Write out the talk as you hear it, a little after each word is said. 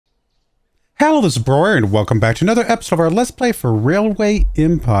Hello, this is Broyar, and welcome back to another episode of our Let's Play for Railway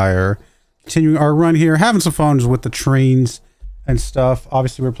Empire. Continuing our run here, having some fun with the trains and stuff.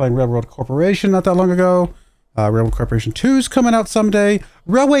 Obviously, we were playing Railroad Corporation not that long ago. Railroad Corporation 2 is coming out someday.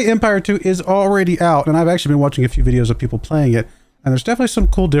 Railway Empire 2 is already out, and I've actually been watching a few videos of people playing it. And there's definitely some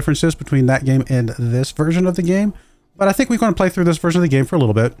cool differences between that game and this version of the game. But I think we're going to play through this version of the game for a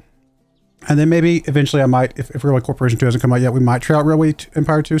little bit. And then maybe eventually I might, if Railway Corporation 2 hasn't come out yet, we might try out Railway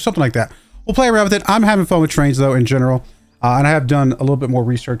Empire 2, something like that. We'll play around with it. I'm having fun with trains, though, in general. And I have done a little bit more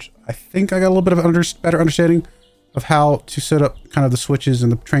research. I think I got a little bit of better understanding of how to set up kind of the switches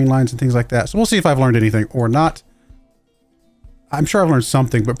and the train lines and things like that. So we'll see if I've learned anything or not. I'm sure I've learned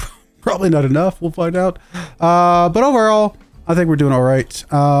something, but probably not enough. We'll find out. But overall, I think we're doing all right.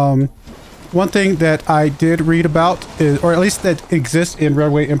 One thing that I did read about, or at least that exists in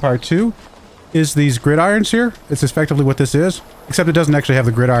Railway Empire 2, is these gridirons here. It's effectively what this is, except it doesn't actually have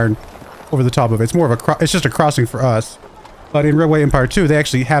the gridiron over the top of it. It's more of a it's just a crossing for us. But in Railway Empire 2, they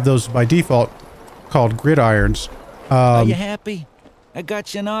actually have those by default called gridirons. Are you happy? I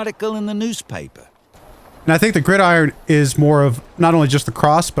got you an article in the newspaper. And I think the gridiron is more of not only just the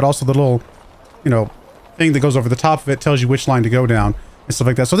cross, but also the little, thing that goes over the top of it, tells you which line to go down and stuff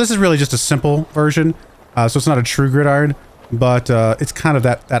like that. So this is really just a simple version. So it's not a true gridiron, but it's kind of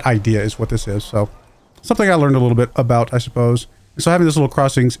that idea is what this is. So something I learned a little bit about, I suppose. And so having those little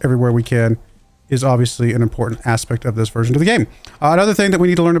crossings everywhere we can is obviously an important aspect of this version of the game. Another thing that we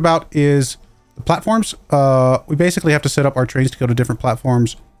need to learn about is the platforms. We basically have to set up our trains to go to different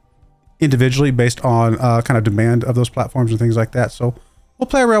platforms individually based on kind of demand of those platforms and things like that. So we'll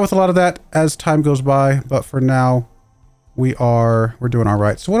play around with a lot of that as time goes by, but for now we're doing all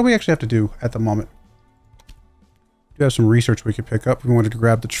right. So what do we actually have to do at the moment? We do have some research we could pick up. We wanted to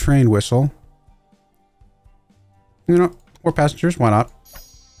grab the train whistle. More passengers, why not?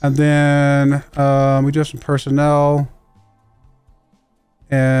 And then we do have some personnel.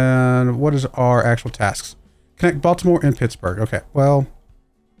 And what is our actual tasks? Connect Baltimore and Pittsburgh. Okay, well,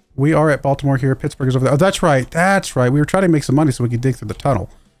 we are at Baltimore here. Pittsburgh is over there. Oh, that's right. That's right. We were trying to make some money so we could dig through the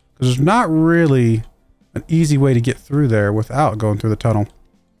tunnel. Because there's not really an easy way to get through there without going through the tunnel.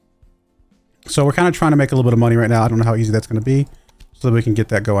 So we're kind of trying to make a little bit of money right now. I don't know how easy that's going to be. So that we can get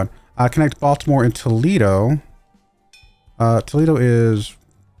that going. Connect Baltimore and Toledo. Toledo is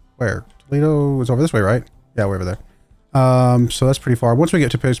where? Toledo is over this way, right? Yeah, way over there. So that's pretty far. Once we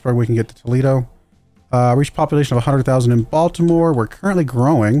get to Pittsburgh, we can get to Toledo. Reach population of 100,000 in Baltimore. We're currently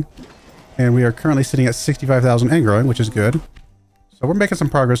growing, and we are currently sitting at 65,000 and growing, which is good. So we're making some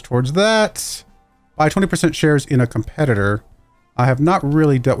progress towards that. Buy 20% shares in a competitor. I have not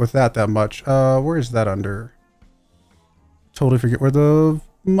really dealt with that much. Where is that under? Totally forget where the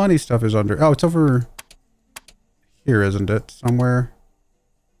money stuff is under. Oh, it's over here, isn't it? Somewhere.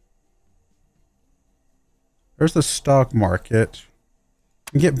 There's the stock market.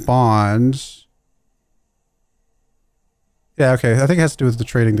 You can get bonds. Yeah, okay. I think it has to do with the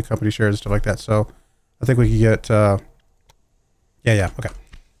trading the company shares and stuff like that. So I think we could get yeah, okay.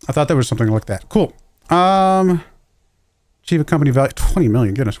 I thought there was something like that. Cool. Achieve a company value 20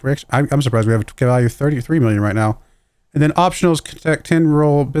 million. Goodness, I'm surprised we have a value of 33 million right now. And then optionals, contact 10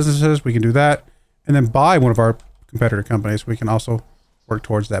 rural businesses. We can do that. And then buy one of our competitor companies. We can also work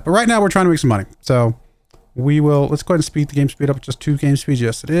towards that. But right now we're trying to make some money. So let's go ahead and speed the game speed up. Just 2 game speeds.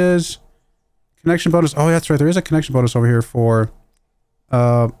 Yes, it is. Connection bonus. Oh, that's right. There is a connection bonus over here for,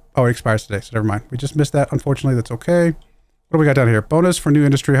 oh, it expires today. So never mind. We just missed that. Unfortunately, that's okay. What do we got down here? Bonus for new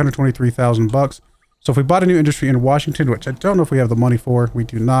industry, 123,000 bucks. So if we bought a new industry in Washington, which I don't know if we have the money for, we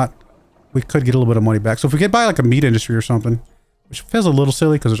do not, we could get a little bit of money back. So if we could buy like a meat industry or something, which feels a little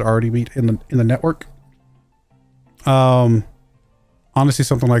silly because there's already meat in the network. Honestly,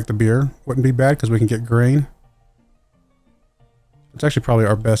 something like the beer wouldn't be bad because we can get grain. It's actually probably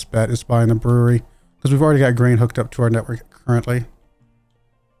our best bet is buying the brewery because we've already got grain hooked up to our network currently.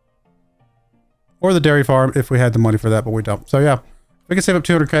 Or the dairy farm if we had the money for that, but we don't. So yeah, if we can save up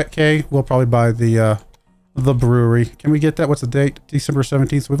 200K, we'll probably buy the brewery. Can we get that? What's the date? December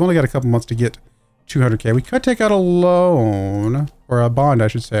 17th. So we've only got a couple months to get 200K. We could take out a loan or a bond, I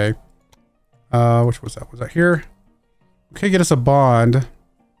should say. Which was that? Was that here? Okay, get us a bond.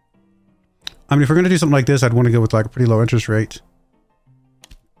 I mean, if we're going to do something like this, I'd want to go with like a pretty low interest rate.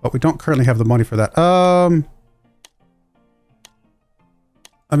 But we don't currently have the money for that. I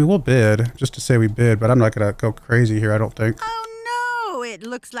mean, we'll bid just to say we bid, but I'm not going to go crazy here, I don't think. Oh no, it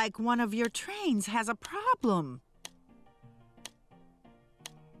looks like one of your trains has a problem.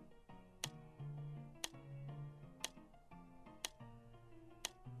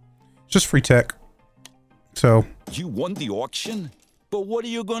 Just free tech. So. You won the auction? But what are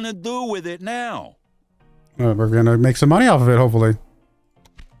you gonna do with it now? We're gonna make some money off of it, hopefully.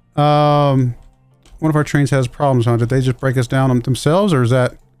 One of our trains has problems, huh? Did they just break us down on themselves, or is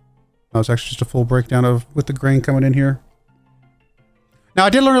that... No, it's actually just a full breakdown of with the grain coming in here. Now, I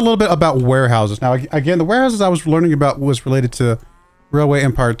did learn a little bit about warehouses. Now, again, the warehouses I was learning about was related to Railway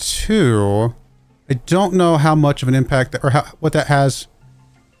Empire 2. I don't know how much of an impact that, or what that has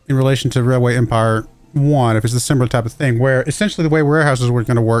in relation to Railway Empire 1, if it's a similar type of thing, where essentially the way warehouses were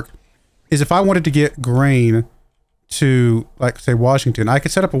going to work is if I wanted to get grain to, like, say, Washington, I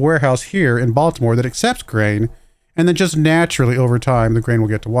could set up a warehouse here in Baltimore that accepts grain, and then just naturally over time, the grain will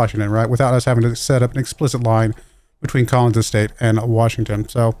get to Washington, right? Without us having to set up an explicit line between Collins Estate and Washington.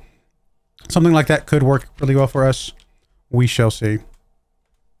 So something like that could work really well for us. We shall see.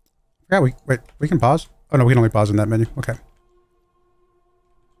 Yeah, wait, we can pause? Oh no, we can only pause in that menu. Okay.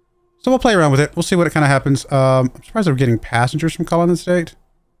 So we'll play around with it. We'll see what kind of happens. I'm surprised we're getting passengers from Collins Estate.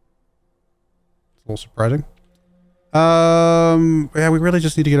 It's a little surprising. Yeah, we really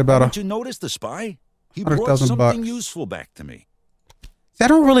just need to get about Did you notice the spy? He brought something bucks. useful back to me. See, I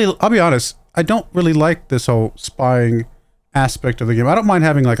don't really, I'll be honest, I don't really like this whole spying aspect of the game. I don't mind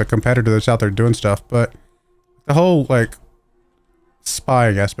having like a competitor that's out there doing stuff, but the whole like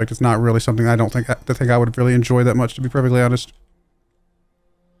spying aspect is not really something I don't think I would really enjoy that much, to be perfectly honest.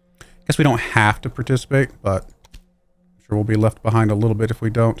 I guess we don't have to participate, but I'm sure we'll be left behind a little bit if we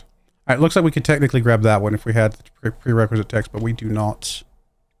don't. All right, looks like we could technically grab that one if we had the prerequisite text, but we do not.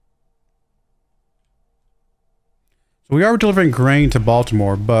 So we are delivering grain to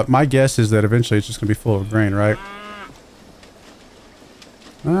Baltimore, but my guess is that eventually it's just going to be full of grain, right?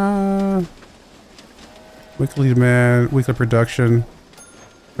 Weekly demand, weekly production.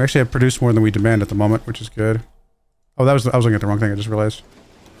 We actually have produced more than we demand at the moment, which is good. Oh, I was looking at the wrong thing, I just realized.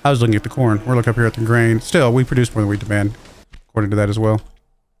 I was looking at the corn. We're looking up here at the grain. Still, we produce more than we demand, according to that as well.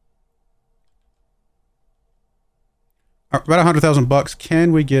 About 100,000 bucks.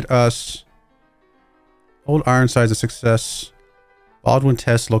 Can we get us Old Ironside's a success. Baldwin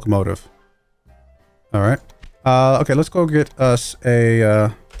Test locomotive. All right. Okay, let's go get us a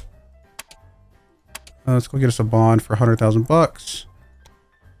let's go get us a bond for 100,000 bucks.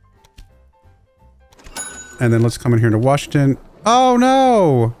 And then let's come in here to Washington. Oh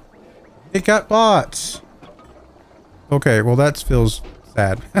no! It got bought. Okay, well that feels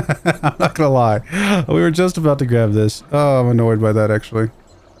sad. I'm not gonna lie. We were just about to grab this. Oh, I'm annoyed by that actually.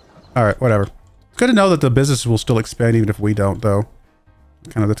 Alright, whatever. It's good to know that the business will still expand even if we don't, though.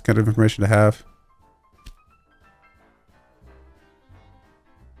 That's kind of information to have.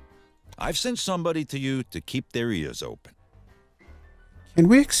 I've sent somebody to you to keep their ears open. Can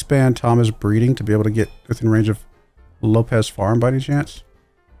we expand Thomas' breeding to be able to get within range of Lopez Farm by any chance?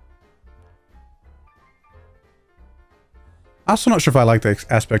 I'm also not sure if I like the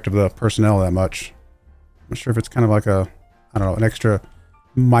aspect of the personnel that much. I'm not sure if it's kind of like a, I don't know, an extra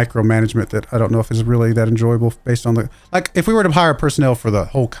micromanagement that I don't know if is really that enjoyable based on the, like if we were to hire personnel for the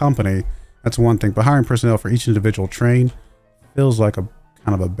whole company, that's one thing, but hiring personnel for each individual train feels like a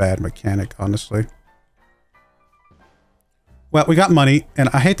kind of a bad mechanic, honestly. Well, we got money, and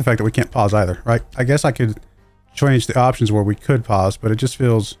I hate the fact that we can't pause either, right? I guess I could change the options where we could pause, but it just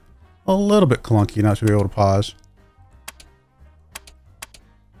feels a little bit clunky not to be able to pause.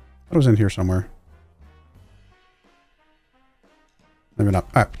 It was in here somewhere. Maybe not.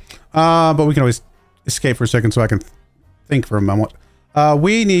 All right. But we can always escape for a second so I can think for a moment.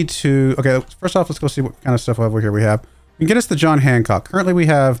 We need to... Okay, first off, let's go see what kind of stuff over here we have. We can get us the John Hancock. Currently, we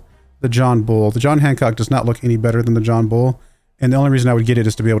have the John Bull. The John Hancock does not look any better than the John Bull. And the only reason I would get it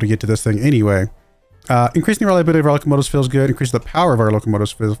is to be able to get to this thing anyway. Increasing the reliability of our locomotives feels good. Increasing the power of our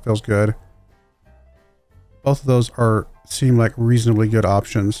locomotives feels good. Both of those seem like reasonably good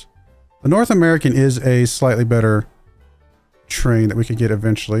options. The North American is a slightly better train that we could get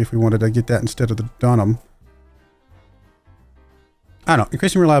eventually if we wanted to get that instead of the Dunham. I don't know.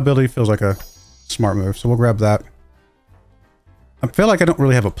 Increasing reliability feels like a smart move, so we'll grab that. I feel like I don't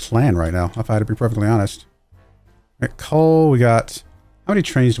really have a plan right now, if I had to be perfectly honest. All right, coal, we got... How many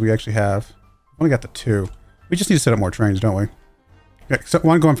trains do we actually have? We only got the 2. We just need to set up more trains, don't we? Okay, so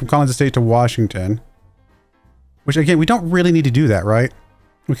one going from Collins Estate to Washington. Which, again, we don't really need to do that, right?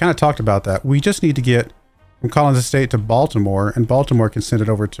 We kind of talked about that. We just need to get from Collins Estate to Baltimore, and Baltimore can send it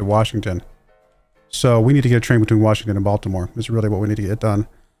over to Washington. So we need to get a train between Washington and Baltimore. Is really what we need to get done.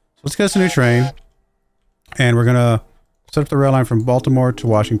 So let's get us a new train. And we're going to set up the rail line from Baltimore to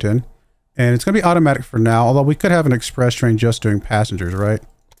Washington. And it's going to be automatic for now, although we could have an express train just doing passengers, right?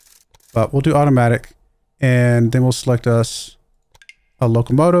 But we'll do automatic. And then we'll select us a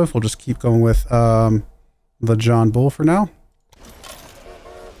locomotive. We'll just keep going with the John Bull for now.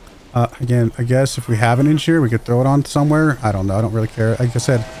 Again, I guess if we have an engineer, we could throw it on somewhere. I don't know. I don't really care. Like I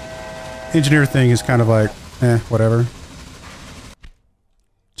said, engineer thing is kind of like, whatever.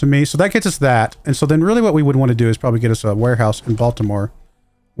 To me. So that gets us that. And so then really what we would want to do is probably get us a warehouse in Baltimore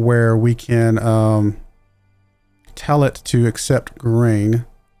where we can tell it to accept grain.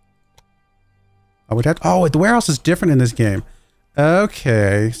 I would have to, oh, the warehouse is different in this game.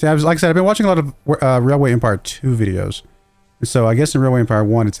 Okay. See, like I said, I've been watching a lot of Railway Empire 2 videos. And so I guess in Railway Empire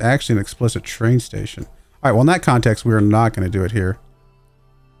 1, it's actually an explicit train station. All right, well, in that context, we are not going to do it here.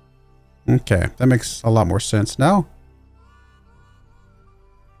 Okay, that makes a lot more sense now.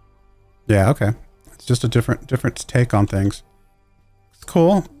 Yeah, okay. It's just a different take on things. It's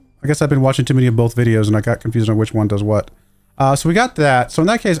cool. I guess I've been watching too many of both videos and I got confused on which one does what. So we got that. So in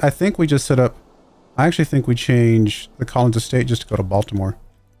that case, I think we just set up... I actually think we change the Collins Estate just to go to Baltimore.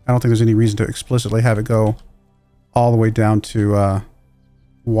 I don't think there's any reason to explicitly have it go all the way down to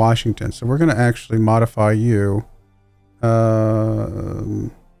Washington. So we're going to actually modify you. How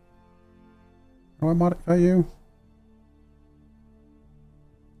do I modify you?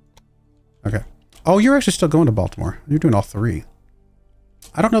 Okay. Oh, you're actually still going to Baltimore. You're doing all three.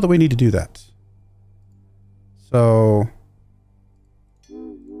 I don't know that we need to do that. So...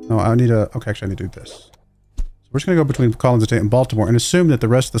 No, I need to... Okay, actually, I need to do this. So we're just going to go between Collins Estate and Baltimore and assume that the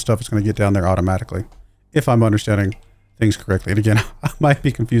rest of the stuff is going to get down there automatically. If I'm understanding things correctly. And again, I might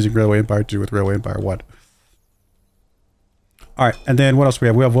be confusing Railway Empire 2 with Railway Empire 1. Alright, and then what else do we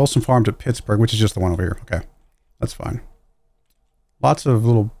have? We have Wilson Farms at Pittsburgh, which is just the one over here. Okay, that's fine. Lots of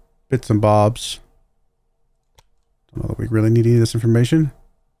little bits and bobs. Don't know that we really need any of this information.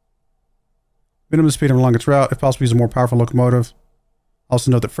 Minimum speed along its route. If possible, use a more powerful locomotive.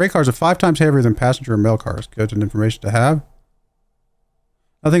 Also note that freight cars are 5 times heavier than passenger and mail cars. Good and information to have.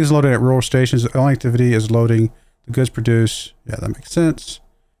 Nothing is loaded at rural stations. The only activity is loading the goods produced. Yeah, that makes sense.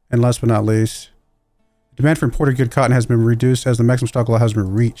 And last but not least, demand for imported good cotton has been reduced as the maximum stock level has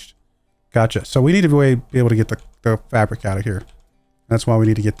been reached. Gotcha. So we need to be able to get the fabric out of here. That's why we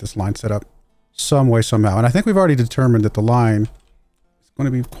need to get this line set up some way, somehow. And I think we've already determined that the line is going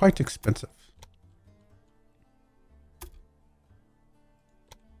to be quite expensive.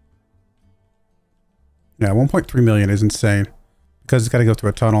 Yeah, 1.3 million is insane because it's got to go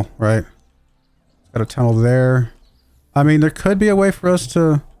through a tunnel, right? It's got a tunnel there. I mean, there could be a way for us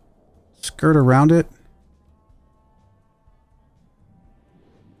to skirt around it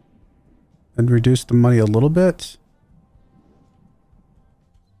and reduce the money a little bit.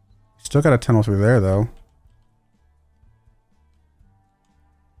 Still got a tunnel through there, though.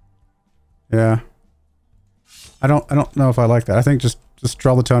 Yeah. I don't know if I like that. I think just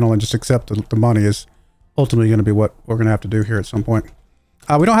draw the tunnel and just accept the money is ultimately going to be what we're going to have to do here at some point.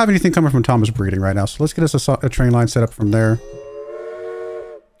 We don't have anything coming from Thomas Breeding right now, so let's get us a train line set up from there.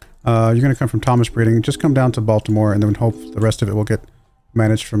 You're going to come from Thomas Breeding. Just come down to Baltimore, and then hope the rest of it will get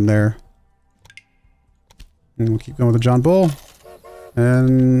managed from there. And we'll keep going with the John Bull.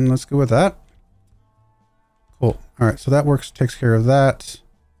 And let's go with that. Cool. All right, so that works, takes care of that.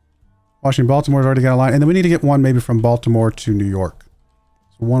 Washington, Baltimore's already got a line. And then we need to get one maybe from Baltimore to New York.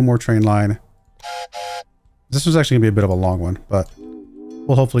 So one more train line. This was actually going to be a bit of a long one, but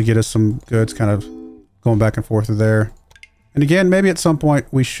we'll hopefully get us some goods kind of going back and forth there. And again, maybe at some point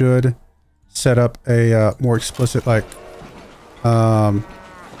we should set up a more explicit, like, a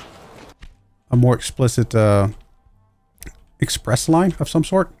more explicit express line of some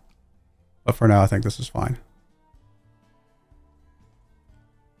sort. But for now, I think this is fine.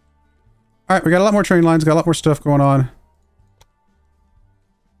 All right, we got a lot more train lines, got a lot more stuff going on.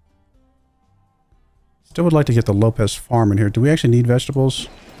 Still would like to get the Lopez farm in here. Do we actually need vegetables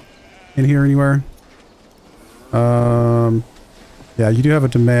in here anywhere? Yeah, you do have a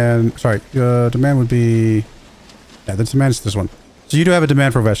demand. Sorry, demand would be... Yeah, the demand is this one. So you do have a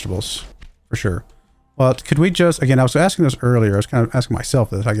demand for vegetables, for sure. Well, could we just... Again, I was asking this earlier. I was kind of asking myself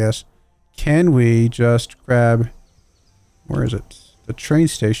this, I guess. Can we just grab... Where is it? The train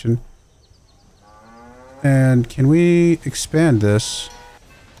station. And can we expand this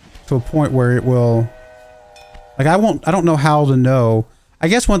to a point where it will... Like, I don't know how to know. I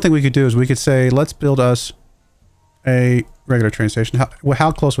guess one thing we could do is we could say, let's build us a regular train station.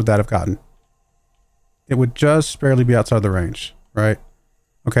 How close would that have gotten? It would just barely be outside the range, right?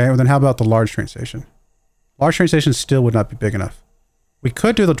 Okay, well then how about the large train station? Large train station still would not be big enough. We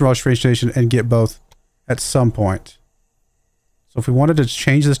could do the large train station and get both at some point. So if we wanted to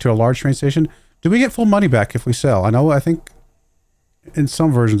change this to a large train station, do we get full money back if we sell? I think in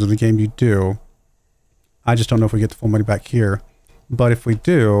some versions of the game you do. I just don't know if we get the full money back here. But if we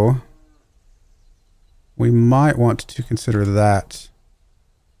do, we might want to consider that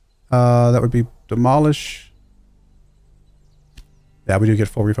That would be demolish. Yeah, we do get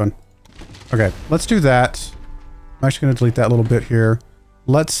full refund. Okay, let's do that. I'm actually going to delete that little bit here.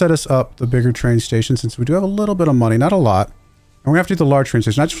 Let's set us up the bigger train station since we do have a little bit of money, not a lot. And we're going to have to do the large train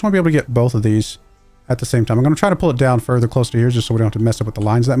station. I just want to be able to get both of these at the same time. I'm going to try to pull it down further close to here just so we don't have to mess up with the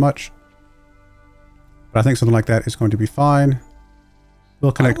lines that much. But I think something like that is going to be fine.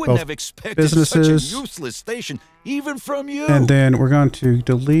 We'll connect both have expected businesses. Such a useless station, even from you. And then we're going to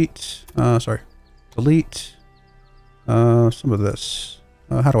delete, delete some of this.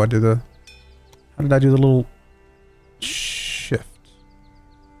 How do I do how did I do the little shift?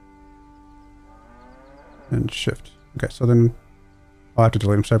 And shift. Okay, so then I'll have to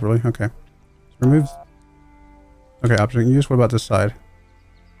delete them separately. Okay. So remove. Okay, object use. What about this side?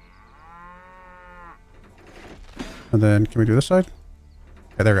 And then can we do this side?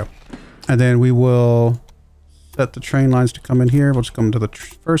 Okay, there we go. And then we will set the train lines to come in here. We'll just come to the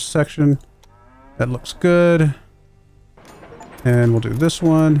first section. That looks good. And we'll do this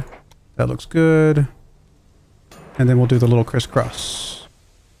one. That looks good. And then we'll do the little crisscross.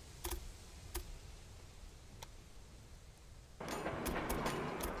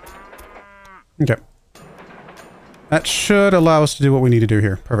 Okay. That should allow us to do what we need to do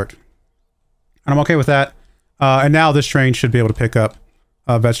here. Perfect. And I'm okay with that. And now this train should be able to pick up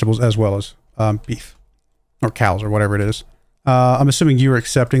vegetables as well as beef. Or cows or whatever it is. I'm assuming you were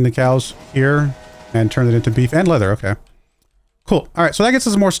accepting the cows here and turned it into beef and leather. Okay. Cool. All right. So that gets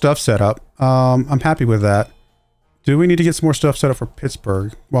us more stuff set up. I'm happy with that. Do we need to get some more stuff set up for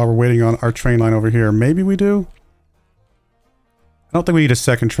Pittsburgh while we're waiting on our train line over here? Maybe we do. I don't think we need a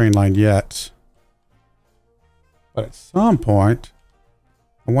second train line yet. But at some point,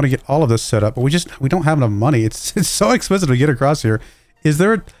 I want to get all of this set up, but we don't have enough money. It's so expensive to get across here. Is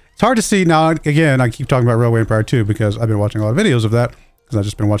there? It's hard to see now. Again, I keep talking about Railway Empire 2 because I've been watching a lot of videos of that because I've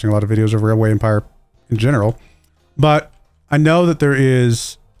just been watching a lot of videos of Railway Empire in general. But I know that there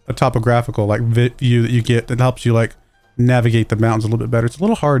is a topographical like view that you get that helps you like navigate the mountains a little bit better. It's a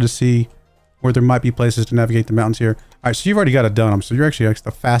little hard to see where there might be places to navigate the mountains here. All right, so you've already got it done. So you're actually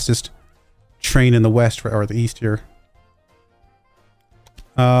the fastest train in the west or the east here.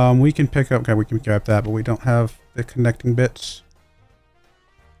 We can pick up. Okay, we can grab that, but we don't have the connecting bits.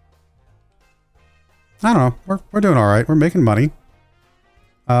 I don't know. We're doing all right. We're making money.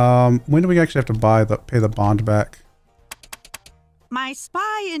 When do we actually have to pay the bond back? My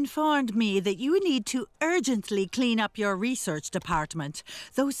spy informed me that you need to urgently clean up your research department.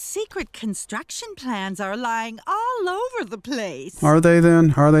 Those secret construction plans are lying all over the place. Are they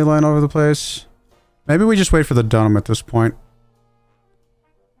then? Are they lying all over the place? Maybe we just wait for the Dunham at this point.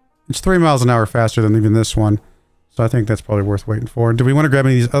 It's 3 miles an hour faster than even this one. So I think that's probably worth waiting for. Do we want to grab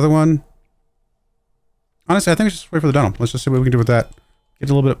any of these other one? Honestly, I think we should just wait for the Dunham. Let's just see what we can do with that. Get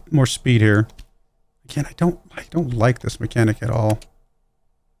a little bit more speed here. Again, I don't like this mechanic at all.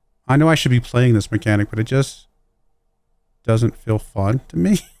 I know I should be playing this mechanic, but it just doesn't feel fun to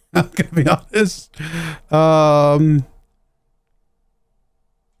me. I'm gonna be honest. I'm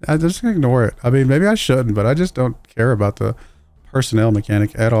just gonna ignore it. I mean, maybe I shouldn't, but I just don't care about the personnel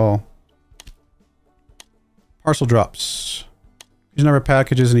mechanic at all. Parcel drops. Use number of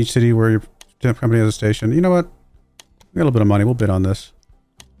packages in each city where your company has a station. You know what? We got a little bit of money. We'll bid on this.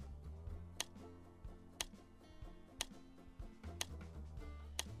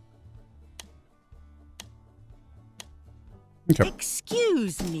 Okay.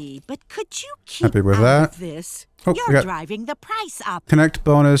 Excuse me, but could you keep Happy with out that. of this? Oh, You're driving the price up. Connect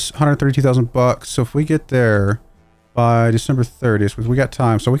bonus, 132,000 bucks. So if we get there by December 30th, we got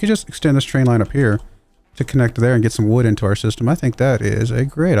time. So we could just extend this train line up here to connect there and get some wood into our system. I think that is a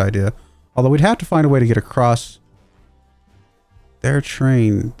great idea. Although we'd have to find a way to get across their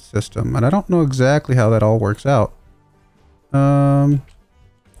train system. And I don't know exactly how that all works out. Do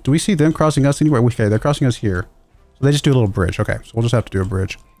we see them crossing us anywhere? Okay, they're crossing us here. So they just do a little bridge. Okay, so we'll just have to do a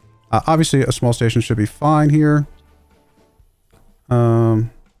bridge. Obviously, a small station should be fine here. We'll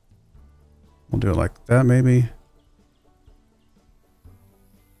do it like that, maybe.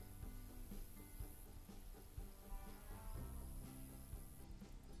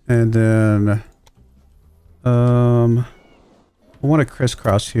 And then, I want to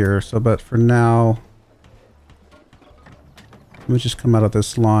crisscross here. So, but for now, let me just come out of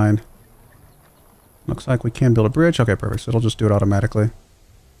this line. Looks like we can build a bridge. Okay, perfect. So it'll just do it automatically.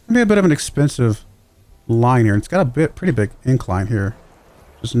 It'll be a bit of an expensive line here. It's got a pretty big incline here,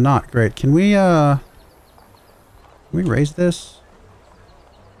 which is not great. Can we raise this?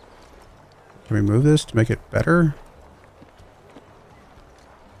 Can we move this to make it better?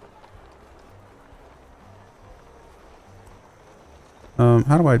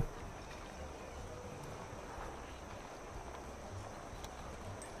 How do I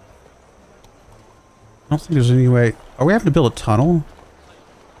don't think there's any way. Are we having to build a tunnel?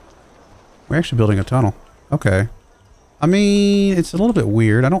 We're actually building a tunnel. Okay. I mean, it's a little bit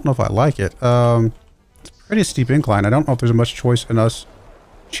weird. I don't know if I like it. It's a pretty steep incline. I don't know if there's much choice in us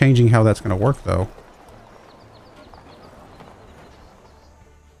changing how that's going to work, though.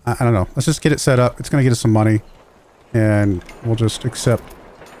 I don't know. Let's just get it set up. It's going to get us some money. And we'll just accept.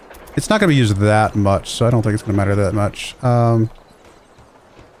 It's not going to be used that much, so I don't think it's going to matter that much.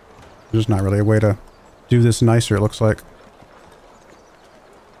 There's not really a way to do this nicer, it looks like.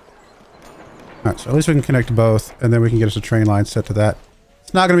 Alright, so at least we can connect both, and then we can get us a train line set to that.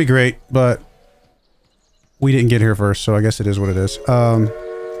 It's not going to be great, but we didn't get here first, so I guess it is what it is. So I'm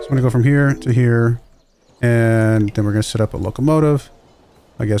going to go from here to here, and then we're going to set up a locomotive.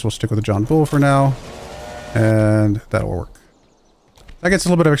 I guess we'll stick with the John Bull for now, and that'll work. That gets a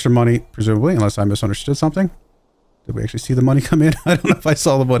little bit of extra money, presumably, unless I misunderstood something. Did we actually see the money come in? I don't know if I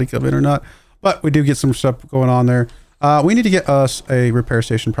saw the money come in or not, but we do get some stuff going on there. We need to get us a repair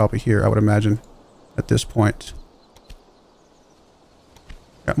station probably here, I would imagine, at this point.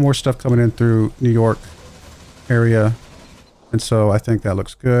 Got more stuff coming in through New York area, and so I think that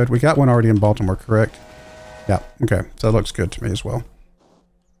looks good. We got one already in Baltimore, correct? Yeah, okay, so that looks good to me as well.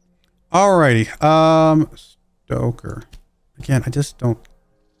 Alrighty, Stoker. Again, I just don't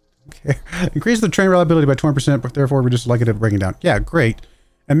care. Increase the train reliability by 20%, but therefore reduce the likelihood of breaking down. Yeah, great.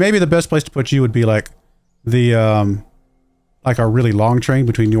 And maybe the best place to put you would be like the, like our really long train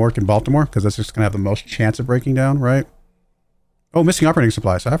between New York and Baltimore, because that's just going to have the most chance of breaking down, right? Oh, missing operating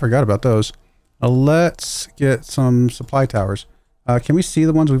supplies. I forgot about those. Let's get some supply towers. Can we see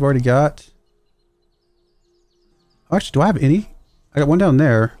the ones we've already got? Oh, actually, do I have any? I got one down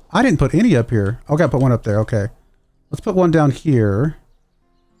there. I didn't put any up here. Oh, I got to put one up there. Okay. Let's put one down here.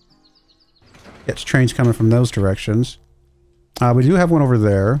 Get trains coming from those directions. We do have one over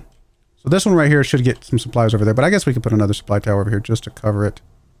there. So this one right here should get some supplies over there. But I guess we could put another supply tower over here just to cover it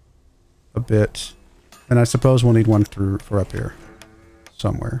a bit. And I suppose we'll need one for up here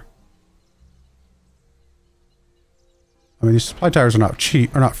somewhere. I mean, these supply towers are not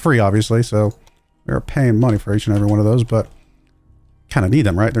cheap, or not free, obviously. So we're paying money for each and every one of those. But kind of need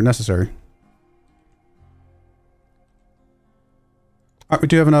them, right? They're necessary. All right, we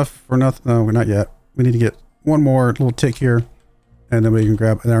do have enough for nothing. No, we're not yet. We need to get one more little tick here, and then we can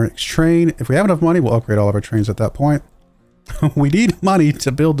grab our next train. If we have enough money, we'll upgrade all of our trains at that point. We need money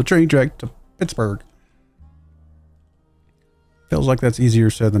to build the train track to Pittsburgh. Feels like that's easier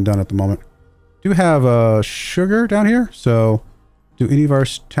said than done at the moment. Do have sugar down here. So, do any of our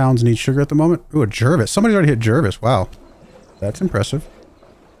towns need sugar at the moment? Ooh, a Jervis. Somebody's already hit Jervis. Wow, that's impressive.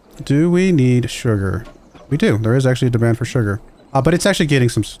 Do we need sugar? We do. There is actually a demand for sugar. But it's actually getting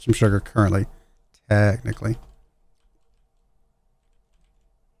some sugar currently, technically.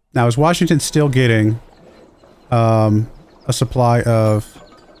 Now, is Washington still getting a supply of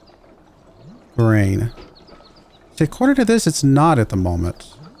grain? See, according to this, it's not at the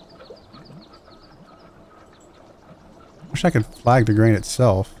moment. Wish I could flag the grain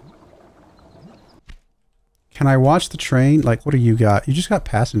itself. Can I watch the train? Like, what do you got? You just got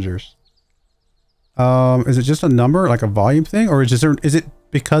passengers. Is it just a number, like a volume thing? Or is it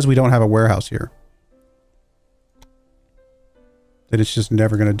because we don't have a warehouse here? That it's just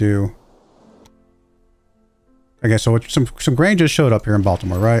never going to do... Okay, so some grain just showed up here in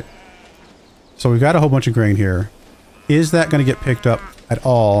Baltimore, right? So we've got a whole bunch of grain here. Is that going to get picked up at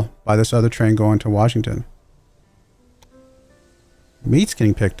all by this other train going to Washington? Meat's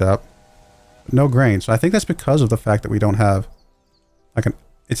getting picked up, but no grain. So I think that's because of the fact that we don't have like an...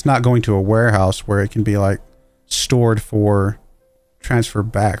 It's not going to a warehouse where it can be like stored for transfer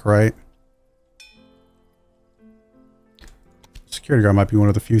back, right? Security guard might be one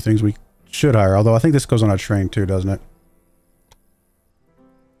of the few things we should hire, although I think this goes on a train too, doesn't it?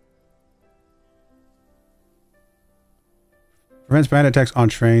 Prevents bandit attacks on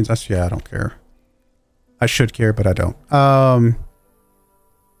trains. Yeah, I don't care. I should care, but I don't.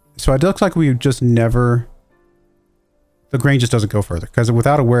 So it looks like we just never... The grain just doesn't go further because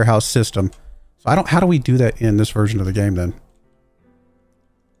without a warehouse system. So how do we do that in this version of the game then?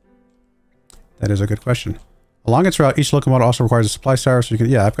 That is a good question. Along its route, each locomotive also requires a supply tower. So you can,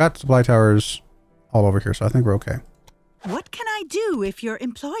 yeah, I've got supply towers all over here. So I think we're okay. What can I do if your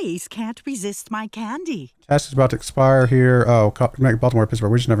employees can't resist my candy? Task is about to expire here. Oh, Baltimore,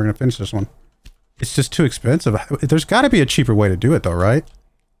 Pittsburgh. We're just never going to finish this one. It's just too expensive. There's got to be a cheaper way to do it though, right?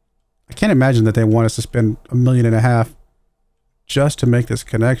 I can't imagine that they want us to spend $1.5 million just to make this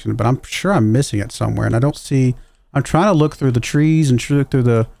connection, but I'm sure I'm missing it somewhere, and I don't see... I'm trying to look through the trees and look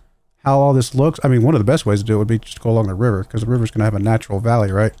through how all this looks. I mean, one of the best ways to do it would be just go along the river, because the river's going to have a natural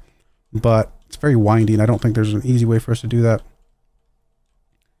valley, right? But It's very windy, and I don't think there's an easy way for us to do that.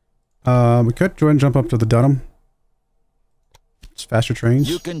 We could go ahead and jump up to the Dunham. It's faster trains.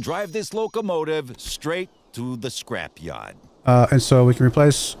 You can drive this locomotive straight to the scrapyard. And so we can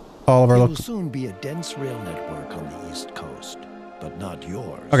replace all of our There will soon be a dense rail network on the East Coast, but not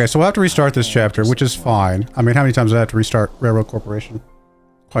yours. Okay, so we'll have to restart this chapter, which is fine. I mean, how many times do I have to restart Railroad Corporation?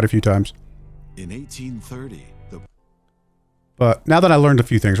 Quite a few times. In 1830, But now that I learned a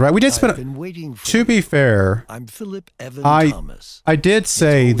few things, right? We did spend. Been waiting for To be fair, I'm Philip Evan I Thomas. did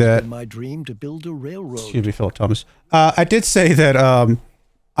say It's always that. been my dream to build a railroad. Excuse me, Philip Thomas. I did say that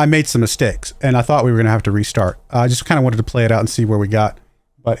I made some mistakes, and I thought we were going to have to restart. I just kind of wanted to play it out and see where we got.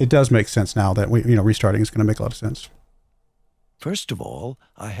 But it does make sense now that restarting is going to make a lot of sense. First of all,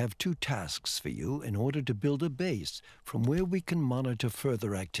 I have 2 tasks for you in order to build a base from where we can monitor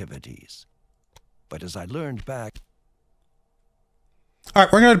further activities. But as I learned back... All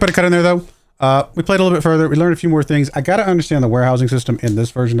right, we're going to put a cut in there, though. We played a little bit further. We learned a few more things. I got to understand the warehousing system in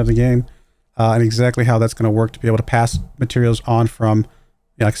this version of the game and exactly how that's going to work to be able to pass materials on from,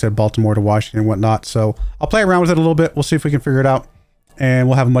 like I said, Baltimore to Washington and whatnot. So I'll play around with it a little bit. We'll see if we can figure it out. And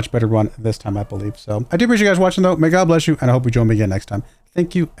we'll have a much better run this time, I believe. So I do appreciate you guys watching, though. May God bless you, and I hope you join me again next time.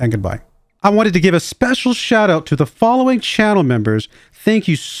 Thank you, and goodbye. I wanted to give a special shout out to the following channel members. Thank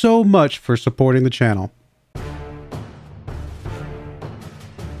you so much for supporting the channel.